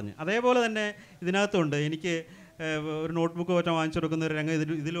എഴുതിക്കൊള്ളാൻ പറഞ്ഞ്. അതേപോലെ തന്നെ ഇതിനകത്തുണ്ട് എനിക്ക് ഒരു നോട്ട് ബുക്ക് മറ്റോ വാങ്ങിച്ചു കൊടുക്കുന്ന ഒരു രംഗം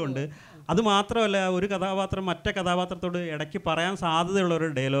ഇതിലുമുണ്ട്. അതുമാത്രമല്ല, ഒരു കഥാപാത്രം മറ്റേ കഥാപാത്രത്തോട് ഇടയ്ക്ക് പറയാൻ സാധ്യതയുള്ള ഒരു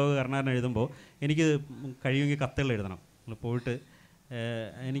ഡയലോഗ് കർണാടൻ എഴുതുമ്പോൾ എനിക്ക് കഴിയുമെങ്കിൽ കത്തുകൾ എഴുതണം. പോയിട്ട്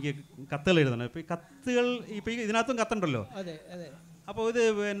എനിക്ക് കത്തുകൾ എഴുതണം. ഇപ്പോൾ ഈ കത്തുകൾ ഇപ്പോൾ ഇതിനകത്തും കത്തുണ്ടല്ലോ. അപ്പോൾ ഇത്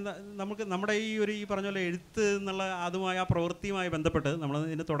നമുക്ക് നമ്മുടെ ഈ പറഞ്ഞ പോലെ എഴുത്ത് എന്നുള്ള അതുമായി ആ പ്രവൃത്തിയുമായി ബന്ധപ്പെട്ട് നമ്മൾ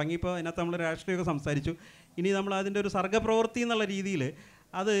ഇതിന് തുടങ്ങിയപ്പോൾ അതിനകത്ത് നമ്മൾ രാഷ്ട്രീയമൊക്കെ സംസാരിച്ചു. ഇനി നമ്മൾ അതിൻ്റെ ഒരു സർഗ്ഗപ്രവൃത്തി എന്നുള്ള രീതിയിൽ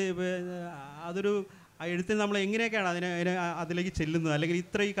അതൊരു എഴുത്തിന് നമ്മൾ എങ്ങനെയൊക്കെയാണ് അതിലേക്ക് ചെല്ലുന്നത്, അല്ലെങ്കിൽ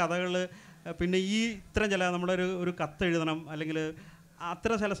ഈ കഥകൾ, പിന്നെ ഇത്തരം ചില ഒരു കത്ത് എഴുതണം, അല്ലെങ്കിൽ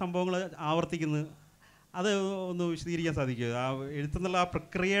അത്തരം ചില സംഭവങ്ങൾ ആവർത്തിക്കുന്നത്, അത് ഒന്ന് വിശദീകരിക്കാൻ സാധിക്കുമോ? ആ എഴുത്തെന്നുള്ള ആ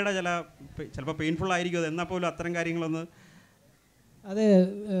പ്രക്രിയയുടെ ചിലപ്പോൾ പെയിൻഫുൾ ആയിരിക്കും അത്, എന്നാൽ പോലും അത്തരം കാര്യങ്ങളൊന്ന്. അത്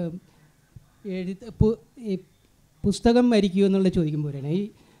ഈ പുസ്തകം മരിക്കുമോ എന്നുള്ള ചോദിക്കുമ്പോഴാണ് ഈ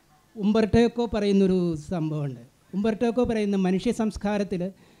ഉംബർട്ടോ പറയുന്നൊരു സംഭവമുണ്ട്. ഉംബർട്ടോ പറയുന്ന മനുഷ്യ സംസ്കാരത്തിൽ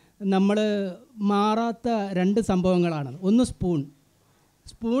നമ്മൾ മാറാത്ത 2 സംഭവങ്ങളാണ്. ഒന്ന്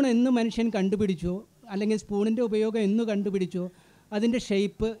സ്പൂൺ എന്ന് മനുഷ്യൻ കണ്ടുപിടിച്ചോ, അല്ലെങ്കിൽ സ്പൂണിൻ്റെ ഉപയോഗം എന്ന് കണ്ടുപിടിച്ചോ, അതിൻ്റെ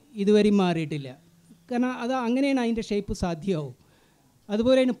ഷേപ്പ് ഇതുവരെയും മാറിയിട്ടില്ല. കാരണം അത് അങ്ങനെയാണ് അതിൻ്റെ ഷേപ്പ് സാധ്യമാവും.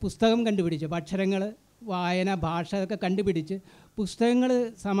 അതുപോലെയാണ് പുസ്തകം കണ്ടുപിടിച്ചത്. അക്ഷരങ്ങൾ, വായന, ഭാഷ ഒക്കെ കണ്ടുപിടിച്ച് പുസ്തകങ്ങൾ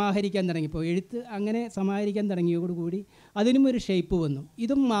സമാഹരിക്കാൻ തുടങ്ങിയപ്പോൾ, എഴുത്ത് അങ്ങനെ സമാഹരിക്കാൻ തുടങ്ങിയതോടുകൂടി അതിനും ഒരു ഷേപ്പ് വന്നു.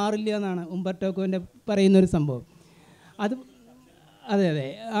 ഇതും മാറില്ല എന്നാണ് ഉംബർട്ടോക്കോൻ്റെ പറയുന്നൊരു സംഭവം. അത് അതെ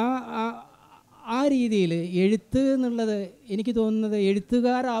ആ രീതിയിൽ എഴുത്ത് എന്നുള്ളത് എനിക്ക് തോന്നുന്നത്,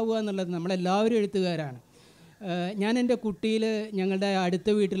 എഴുത്തുകാരാവുക എന്നുള്ളത്, നമ്മളെല്ലാവരും എഴുത്തുകാരാണ്. ഞാൻ എൻ്റെ കുട്ടിയിൽ ഞങ്ങളുടെ അടുത്ത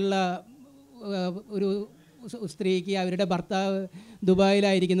വീട്ടിലുള്ള ഒരു സ്ത്രീക്ക് അവരുടെ ഭർത്താവ്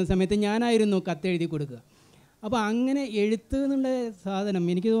ദുബായിലായിരിക്കുന്ന സമയത്ത് ഞാനായിരുന്നു കത്തെഴുതി കൊടുക്കുക. അപ്പോൾ അങ്ങനെ എഴുത്ത് എന്നുള്ള സാധനം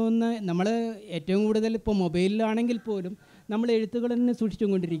എനിക്ക് തോന്നുന്നത് നമ്മൾ ഏറ്റവും കൂടുതൽ ഇപ്പോൾ മൊബൈലിലാണെങ്കിൽ പോലും നമ്മൾ എഴുത്തുകൾ തന്നെ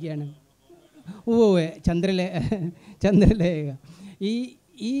സൂക്ഷിച്ചും കൊണ്ടിരിക്കുകയാണ്. ചന്ദ്രലേഖ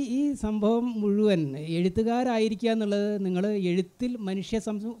ഈ സംഭവം മുഴുവൻ എഴുത്തുകാരായിരിക്കുക എന്നുള്ളത്, നിങ്ങൾ എഴുത്തിൽ മനുഷ്യ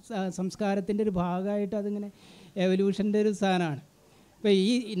സംസ്കാരത്തിൻ്റെ ഒരു ഭാഗമായിട്ട് അതിങ്ങനെ എവല്യൂഷൻ്റെ ഒരു സാധനമാണ്. ഇപ്പോൾ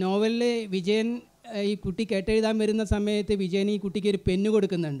ഈ നോവലിൽ വിജയൻ ഈ കുട്ടി കേട്ടെഴുതാൻ വരുന്ന സമയത്ത് വിജയൻ ഈ കുട്ടിക്ക് ഒരു പെണ്ണ്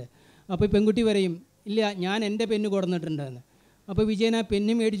കൊടുക്കുന്നുണ്ട്. അപ്പോൾ ഈ പെൺകുട്ടി പറയും, ഇല്ല ഞാൻ എൻ്റെ പെണ്ണ് കൊടുത്തിട്ടുണ്ടെന്ന്. അപ്പോൾ വിജയൻ ആ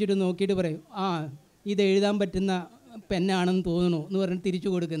പെണ്ണ് മേടിച്ചിട്ട് നോക്കിയിട്ട് പറയും, ഇത് എഴുതാൻ പറ്റുന്ന പെന്നാണെന്ന് തോന്നുന്നു എന്ന് പറഞ്ഞ് തിരിച്ചു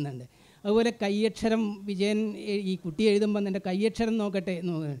കൊടുക്കുന്നുണ്ട്. അതുപോലെ കയ്യക്ഷരം വിജയൻ ഈ കുട്ടി എഴുതുമ്പോൾ എൻ്റെ കയ്യക്ഷരം നോക്കട്ടെ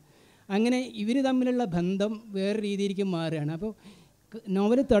എന്ന് പറയുന്നത്. അങ്ങനെ ഇവർ തമ്മിലുള്ള ബന്ധം വേറെ രീതിയിലേക്ക് മാറുകയാണ്. അപ്പോൾ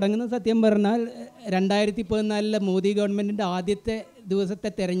നോവൽ തുടങ്ങുന്ന സത്യം പറഞ്ഞാൽ 2014 മോദി ഗവൺമെൻറ്റിൻ്റെ ആദ്യത്തെ ദിവസത്തെ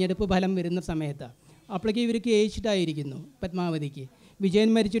തെരഞ്ഞെടുപ്പ് ഫലം വരുന്ന സമയത്താണ്. അപ്പോഴേക്കും ഇവർക്ക് ഏജ്ഡായിരിക്കുന്നു പത്മാവതിക്ക്. വിജയൻ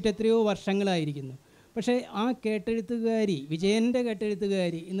മരിച്ചിട്ട് എത്രയോ വർഷങ്ങളായിരിക്കുന്നു. പക്ഷേ ആ കേട്ടെഴുത്തുകാരി, വിജയൻ്റെ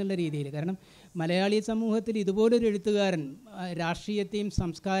കേട്ടെഴുത്തുകാരി എന്നുള്ള രീതിയിൽ, കാരണം മലയാളി സമൂഹത്തിൽ ഇതുപോലൊരു എഴുത്തുകാരൻ രാഷ്ട്രീയത്തെയും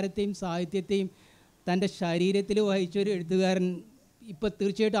സംസ്കാരത്തെയും സാഹിത്യത്തെയും തൻ്റെ ശരീരത്തിൽ വഹിച്ചൊരു എഴുത്തുകാരൻ ഇപ്പോൾ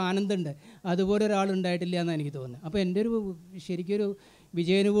തീർച്ചയായിട്ടും ആനന്ദമുണ്ട്. അതുപോലെ ഒരാളുണ്ടായിട്ടില്ല എന്നാണ് എനിക്ക് തോന്നുന്നത്. അപ്പോൾ എൻ്റെ ശരിക്കൊരു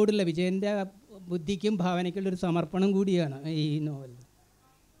വിജയന് കൂടുള്ള വിജയൻ്റെ ബുദ്ധിക്കും ഭാവനയ്ക്കുള്ളൊരു സമർപ്പണം കൂടിയാണ് ഈ നോവൽ.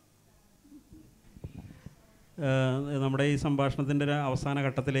 നമ്മുടെ ഈ സംഭാഷണത്തിൻ്റെ ഒരു അവസാന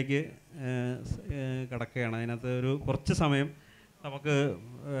ഘട്ടത്തിലേക്ക് കടക്കുകയാണ്. അതിനകത്ത് ഒരു കുറച്ച് സമയം നമുക്ക്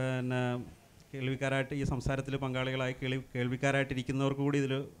പിന്നെ കേൾവിക്കാരായിട്ട് ഈ സംസാരത്തിൽ പങ്കാളികളായി കേൾവിക്കാരായിട്ടിരിക്കുന്നവർക്ക് കൂടി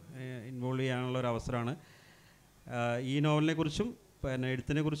ഇതിൽ ഇൻവോൾവ് ചെയ്യാനുള്ള ഒരു അവസരമാണ്. ഈ നോവലിനെക്കുറിച്ചും പിന്നെ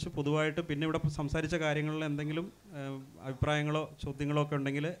എഴുത്തിനെക്കുറിച്ച് പൊതുവായിട്ട് പിന്നെ ഇവിടെ സംസാരിച്ച കാര്യങ്ങളിൽ എന്തെങ്കിലും അഭിപ്രായങ്ങളോ ചോദ്യങ്ങളോ ഒക്കെ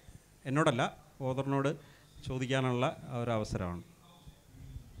ഉണ്ടെങ്കിൽ എന്നോടല്ല ഓതറിനോട് ചോദിക്കാനുള്ള ഒരു അവസരമാണ്.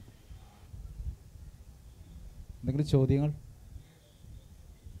 എന്തെങ്കിലും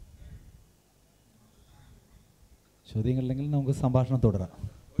ചോദ്യങ്ങളില്ലെങ്കിൽ നമുക്ക് സംഭാഷണം തുടരാം.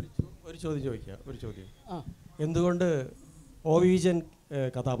 ഒരു ചോദ്യം ചോദിക്കാം. ഒരു ചോദ്യം, എന്തുകൊണ്ട് ഒ വി വിജയൻ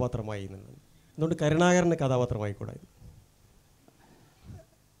കഥാപാത്രമായി എന്നുള്ളത്, എന്തുകൊണ്ട് കരുണാകരൻ്റെ കഥാപാത്രമായിക്കൂടാ?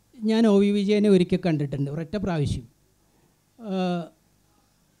 ഞാൻ ഒ വി വിജയനെ ഒരിക്കൽ കണ്ടിട്ടുണ്ട്, ഒരൊറ്റ പ്രാവശ്യം.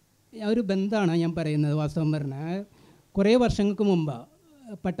 ഒരു ബന്ധമാണ് ഞാൻ പറയുന്നത്. വാസ്തവം പറഞ്ഞാൽ കുറേ വർഷങ്ങൾക്ക് മുമ്പാണ്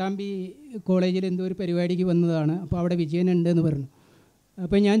പട്ടാമ്പി കോളേജിൽ എന്തോ ഒരു പരിപാടിക്ക് വന്നതാണ്. അപ്പോൾ അവിടെ വിജയൻ ഉണ്ടെന്ന് പറഞ്ഞു.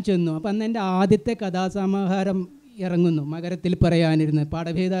 അപ്പോൾ ഞാൻ ചെന്നു. അപ്പോൾ അന്ന് എൻ്റെ ആദ്യത്തെ കഥാസമാഹാരം ഇറങ്ങുന്നു, മകരത്തിൽ പറയാനിരുന്ന്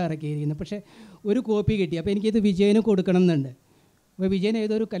പാഠഭേദം ഇറക്കിയിരിക്കുന്നു. പക്ഷേ ഒരു കോപ്പി കിട്ടി. അപ്പോൾ എനിക്കിത് വിജയന് കൊടുക്കണം എന്നുണ്ട്. അപ്പോൾ വിജയൻ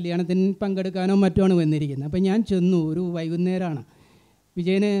ഏതൊരു കല്യാണത്തിന് പങ്കെടുക്കാനോ മറ്റോ ആണ് വന്നിരിക്കുന്നത്. അപ്പോൾ ഞാൻ ചെന്നു, ഒരു വൈകുന്നേരമാണ്.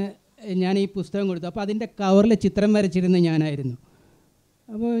 വിജയന് ഞാൻ ഈ പുസ്തകം കൊടുത്തു. അപ്പോൾ അതിൻ്റെ കവറിൽ ചിത്രം വരച്ചിരുന്ന ഞാനായിരുന്നു.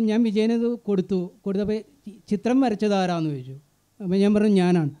 അപ്പോൾ ഞാൻ വിജയനത് കൊടുത്തപ്പോൾ ചിത്രം വരച്ചത് ആരാന്ന് ചോദിച്ചു. അപ്പോൾ ഞാൻ പറഞ്ഞു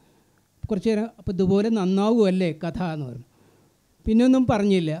ഞാനാണ്. കുറച്ച് നേരം അപ്പോൾ ഇതുപോലെ നന്നാവുമല്ലേ കഥ എന്ന് പറഞ്ഞു. പിന്നെ ഒന്നും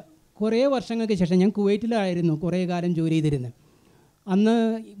പറഞ്ഞില്ല. കുറേ വർഷങ്ങൾക്ക് ശേഷം ഞാൻ കുവൈറ്റിലായിരുന്നു കുറേ കാലം ജോലി ചെയ്തിരുന്നത്. അന്ന്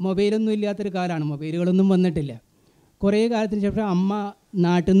മൊബൈലൊന്നും ഇല്ലാത്തൊരു കാലമാണ്, മൊബൈലുകളൊന്നും വന്നിട്ടില്ല. കുറേ കാലത്തിന് ശേഷം അമ്മ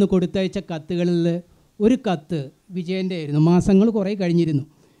നാട്ടിൽ നിന്ന് കൊടുത്തയച്ച കത്തുകളിൽ ഒരു കത്ത് വിജയൻ്റെ ആയിരുന്നു. മാസങ്ങൾ കുറേ കഴിഞ്ഞിരുന്നു.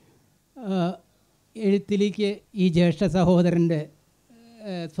 എഴുത്തിലേക്ക് ഈ ജ്യേഷ്ഠ സഹോദരൻ്റെ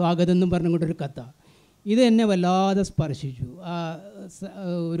സ്വാഗതം എന്നും പറഞ്ഞുകൊണ്ടൊരു കത്താണ്. ഇത് എന്നെ വല്ലാതെ സ്പർശിച്ചു.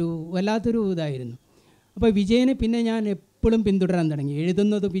 ഒരു വല്ലാത്തൊരു ഇതായിരുന്നു. അപ്പോൾ വിജയനെ പിന്നെ ഞാൻ എപ്പോഴും പിന്തുടരാൻ തുടങ്ങി.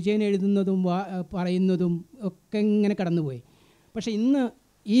 വിജയൻ എഴുതുന്നതും പറയുന്നതും ഒക്കെ ഇങ്ങനെ കടന്നുപോയി. പക്ഷേ ഇന്ന്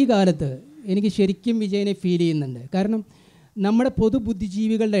ഈ കാലത്ത് എനിക്ക് ശരിക്കും വിജയനെ ഫീൽ ചെയ്യുന്നുണ്ട്. കാരണം നമ്മുടെ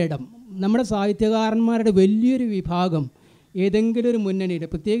പൊതുബുദ്ധിജീവികളുടെ ഇടം, നമ്മുടെ സാഹിത്യകാരന്മാരുടെ വലിയൊരു വിഭാഗം ഏതെങ്കിലും ഒരു മുന്നണിയുടെ,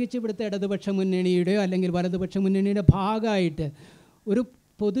 പ്രത്യേകിച്ച് ഇവിടുത്തെ ഇടതുപക്ഷ മുന്നണിയുടെയോ അല്ലെങ്കിൽ വലതുപക്ഷ മുന്നണിയുടെ ഭാഗമായിട്ട് ഒരു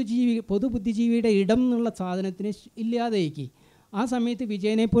പൊതുബുദ്ധിജീവിയുടെ ഇടം എന്നുള്ള സാധനത്തിന് ഇല്ലാതെയാക്കി. ആ സമയത്ത്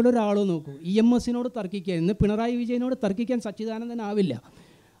വിജയനെ പോലെ ഒരാളോ നോക്കൂ, EMSനോട് തർക്കിക്കാൻ, ഇന്ന് പിണറായി വിജയനോട് തർക്കിക്കാൻ സച്ചിദാനന്ദനാവില്ല,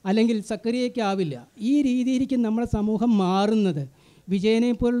 അല്ലെങ്കിൽ സക്കറിയയ്ക്കാവില്ല. ഈ രീതിയിലേക്ക് നമ്മുടെ സമൂഹം മാറുന്നത്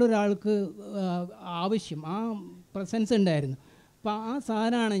വിജയനെ പോലുള്ള ഒരാൾക്ക് ആവശ്യം, ആ പ്രസൻസ് ഉണ്ടായിരുന്നു. അപ്പോൾ ആ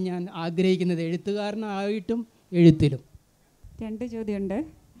സാധനമാണ് ഞാൻ ആഗ്രഹിക്കുന്നത്, എഴുത്തുകാരനായിട്ടും എഴുത്തിലും. രണ്ട് ചോദ്യമുണ്ട്.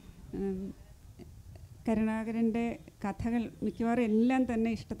 കരുണാകരൻ്റെ കഥകൾ മിക്കവാറും എല്ലാം തന്നെ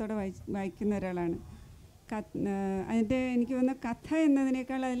ഇഷ്ടത്തോടെ വായിക്കുന്ന ഒരാളാണ്. അതിൻ്റെ എനിക്ക് തോന്നുന്നു കഥ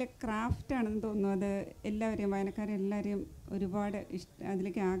എന്നതിനേക്കാൾ അതിലെ ക്രാഫ്റ്റാണെന്ന് തോന്നുന്നു. അത് എല്ലാവരെയും, വായനക്കാരെല്ലാവരെയും ഒരുപാട്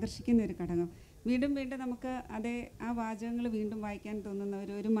അതിലേക്ക് ആകർഷിക്കുന്ന ഒരു ഘടകം. വീണ്ടും വീണ്ടും നമുക്ക് ആ വാചകങ്ങൾ വീണ്ടും വായിക്കാൻ തോന്നുന്ന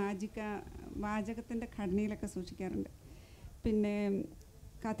ഒരു വാചകത്തിൻ്റെ ഘടനയിലൊക്കെ സൂക്ഷിക്കാറുണ്ട്. പിന്നെ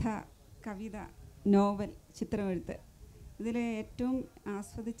കഥ, കവിത, നോവൽ, ചിത്രമെഴുത്ത്, ഇതിൽ ഏറ്റവും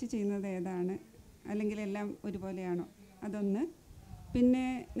ആസ്വദിച്ച് ചെയ്യുന്നത് ഏതാണ്? അല്ലെങ്കിൽ എല്ലാം ഒരുപോലെയാണോ? അതൊന്ന്. പിന്നെ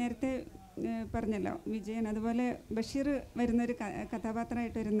നേരത്തെ പറഞ്ഞല്ലോ വിജയൻ, അതുപോലെ ബഷീർ വരുന്നൊരു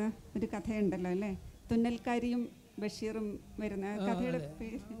കഥാപാത്രമായിട്ട് വരുന്ന ഒരു കഥയുണ്ടല്ലോ അല്ലേ, തുന്നൽക്കാരിയും ബഷീറും വരുന്ന കഥയുടെ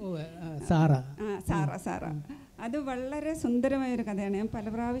പേര് സാറ. അത് വളരെ സുന്ദരമായൊരു കഥയാണ്. ഞാൻ പല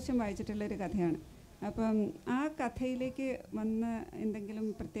പ്രാവശ്യം വായിച്ചിട്ടുള്ളൊരു കഥയാണ്. അപ്പം ആ കഥയിലേക്ക് വന്ന എന്തെങ്കിലും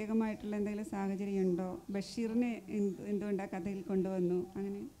പ്രത്യേകമായിട്ടുള്ള എന്തെങ്കിലും സാഹചര്യം ഉണ്ടോ? ബഷീറിനെ എന്തുകൊണ്ട് ആ കഥയിൽ കൊണ്ടുവന്നു?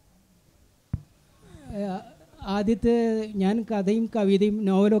 അങ്ങനെ ആദ്യത്തെ ഞാൻ കഥയും കവിതയും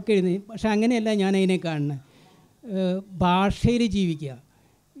നോവലൊക്കെ എഴുതി. പക്ഷെ അങ്ങനെയല്ല ഞാൻ അതിനെ കാണുന്നത്. ഭാഷയിൽ ജീവിക്കുക.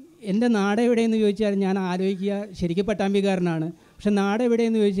 എൻ്റെ നാട് എവിടെയെന്ന് ചോദിച്ചാൽ ഞാൻ ആലോചിക്കുക, ശരിക്കും പട്ടാമ്പിക്കാരനാണ്. പക്ഷെ നാട്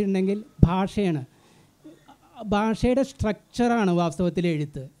എവിടെയെന്ന് ചോദിച്ചിട്ടുണ്ടെങ്കിൽ ഭാഷയാണ്. ഭാഷയുടെ സ്ട്രക്ചറാണ് വാസ്തവത്തിൽ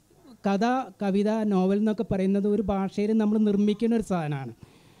എഴുത്ത്. കഥ, കവിത, നോവൽ എന്നൊക്കെ പറയുന്നത് ഒരു ഭാഷയിൽ നമ്മൾ നിർമ്മിക്കുന്ന ഒരു സാധനമാണ്.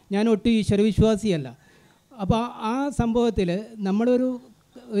 ഞാൻ ഒട്ടും ഈശ്വരവിശ്വാസിയല്ല. അപ്പോൾ ആ സംഭവത്തിൽ നമ്മളൊരു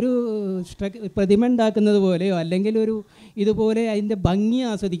പ്രതിമ ഉണ്ടാക്കുന്നത് പോലെയോ അല്ലെങ്കിൽ ഇതുപോലെ അതിൻ്റെ ഭംഗി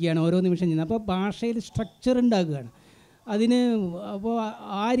ആസ്വദിക്കുകയാണ് ഓരോ നിമിഷം ചെയ്യുന്നത്. അപ്പോൾ ഭാഷയിൽ സ്ട്രക്ചർ ഉണ്ടാക്കുകയാണ് അപ്പോൾ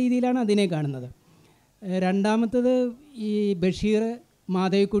ആ രീതിയിലാണ് അതിനെ കാണുന്നത്. രണ്ടാമത്തത് ഈ ബഷീർ,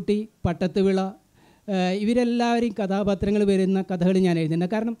 മാധവിക്കുട്ടി, പട്ടത്തുവിള, ഇവരെല്ലാവരെയും കഥാപാത്രങ്ങൾ വരുന്ന കഥകൾ ഞാൻ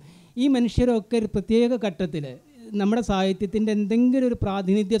എഴുതുന്നുണ്ട്. കാരണം ഈ മനുഷ്യരൊക്കെ ഒരു പ്രത്യേക ഘട്ടത്തിൽ നമ്മുടെ സാഹിത്യത്തിൻ്റെ എന്തെങ്കിലും ഒരു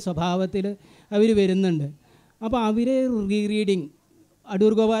പ്രാതിനിധ്യ സ്വഭാവത്തിൽ അവർ വരുന്നുണ്ട്. അപ്പോൾ അവരെ റീഡിങ്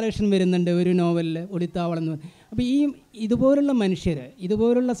അടൂർ ഗോപാലകൃഷ്ണൻ വരുന്നുണ്ട് ഒരു നോവലിൽ ഒളിത്താവളം എന്ന് പറയും. അപ്പോൾ ഇതുപോലുള്ള മനുഷ്യർ,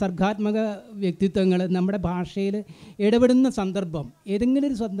 ഇതുപോലുള്ള സർഗാത്മക വ്യക്തിത്വങ്ങൾ നമ്മുടെ ഭാഷയിൽ ഇടപെടുന്ന സന്ദർഭം, ഏതെങ്കിലും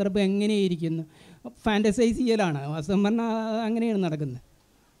ഒരു സന്ദർഭം എങ്ങനെയിരിക്കുന്നു, ഫാൻറ്റസൈസ് ചെയ്യലാണ് വാസ്തവം പറഞ്ഞാൽ, അങ്ങനെയാണ് നടക്കുന്നത്.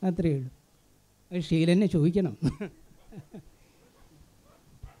 അത്രയേ ഉള്ളൂ. ഷീലെന്നെ ചോദിക്കണം.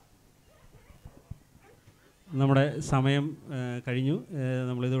 നമ്മുടെ സമയം കഴിഞ്ഞു.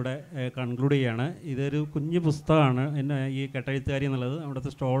 നമ്മളിതിവിടെ കൺക്ലൂഡ് ചെയ്യുകയാണ്. ഇതൊരു കുഞ്ഞു പുസ്തകമാണ്. എന്നെ ഈ കെട്ടെഴുത്തുകാരി എന്നുള്ളത് അവിടുത്തെ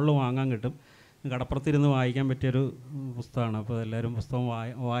സ്റ്റോളിൽ വാങ്ങാൻ കിട്ടും. കടപ്പുറത്തിരുന്ന് വായിക്കാൻ പറ്റിയൊരു പുസ്തകമാണ്. അപ്പോൾ എല്ലാവരും പുസ്തകം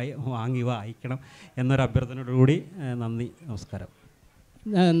വാങ്ങി വായിക്കണം എന്നൊരു അഭ്യർത്ഥനയോടുകൂടി നന്ദി, നമസ്കാരം.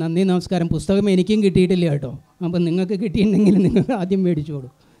 നന്ദി, നമസ്കാരം. പുസ്തകം എനിക്കും കിട്ടിയിട്ടില്ല കേട്ടോ. അപ്പം നിങ്ങൾക്ക് കിട്ടിയിട്ടുണ്ടെങ്കിൽ നിങ്ങൾ ആദ്യം മേടിച്ചോളൂ.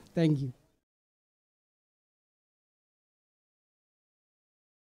 Thank you.